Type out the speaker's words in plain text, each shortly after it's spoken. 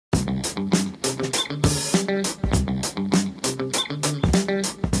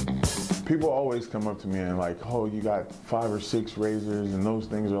People always come up to me and like, oh, you got 5 or 6 razors and those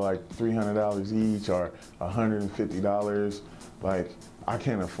things are like $300 each or $150. Like, I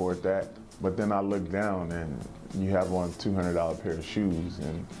can't afford that. But then I look down and you have on a $200 pair of shoes,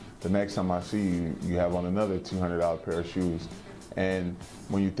 and the next time I see you, you have on another $200 pair of shoes. And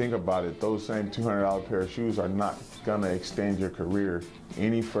when you think about it, those same $200 pair of shoes are not gonna extend your career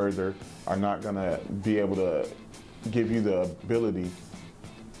any further, are not gonna be able to give you the ability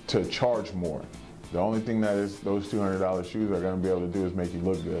to charge more. The only thing that is those $200 shoes are gonna be able to do is make you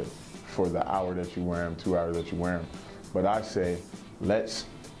look good for the hour that you wear them, 2 hours that you wear them. But I say, let's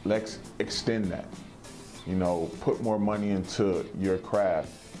extend that. You know, put more money into your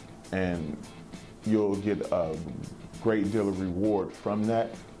craft and you'll get a great deal of reward from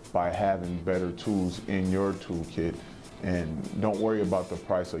that by having better tools in your toolkit. And don't worry about the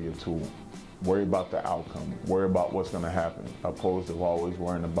price of your tool. Worry about the outcome. Worry about what's going to happen, opposed to always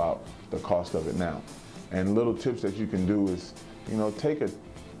worrying about the cost of it now. And little tips that you can do is, you know, take a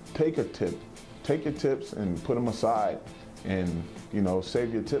tip. Take your tips and put them aside, and you know,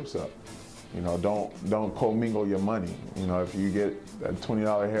 save your tips up. You know, don't commingle your money. You know, if you get a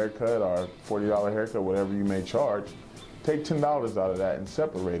 $20 haircut or $40 haircut, whatever you may charge, take $10 out of that and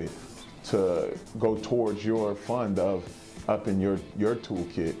separate it to go towards your fund of upping your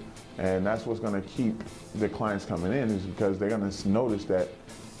toolkit. And that's what's going to keep the clients coming in, is because they're going to notice that,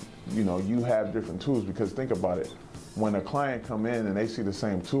 you know, you have different tools. Because think about it, when a client come in and they see the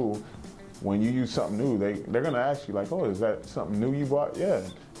same tool, when you use something new, they're going to ask you like, oh, is that something new you bought? Yeah.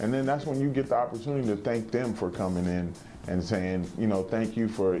 And then that's when you get the opportunity to thank them for coming in and saying, you know, thank you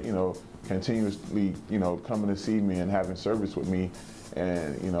for, you know, continuously, you know, coming to see me and having service with me.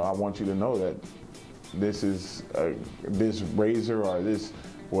 And, you know, I want you to know that this is this razor or this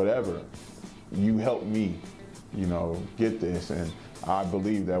whatever, you helped me, you know, get this. And I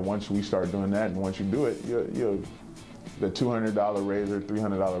believe that once we start doing that, and once you do it, you'll the $200 razor,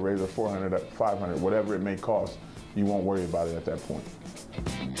 $300 razor, $400, $500, whatever it may cost, you won't worry about it at that point.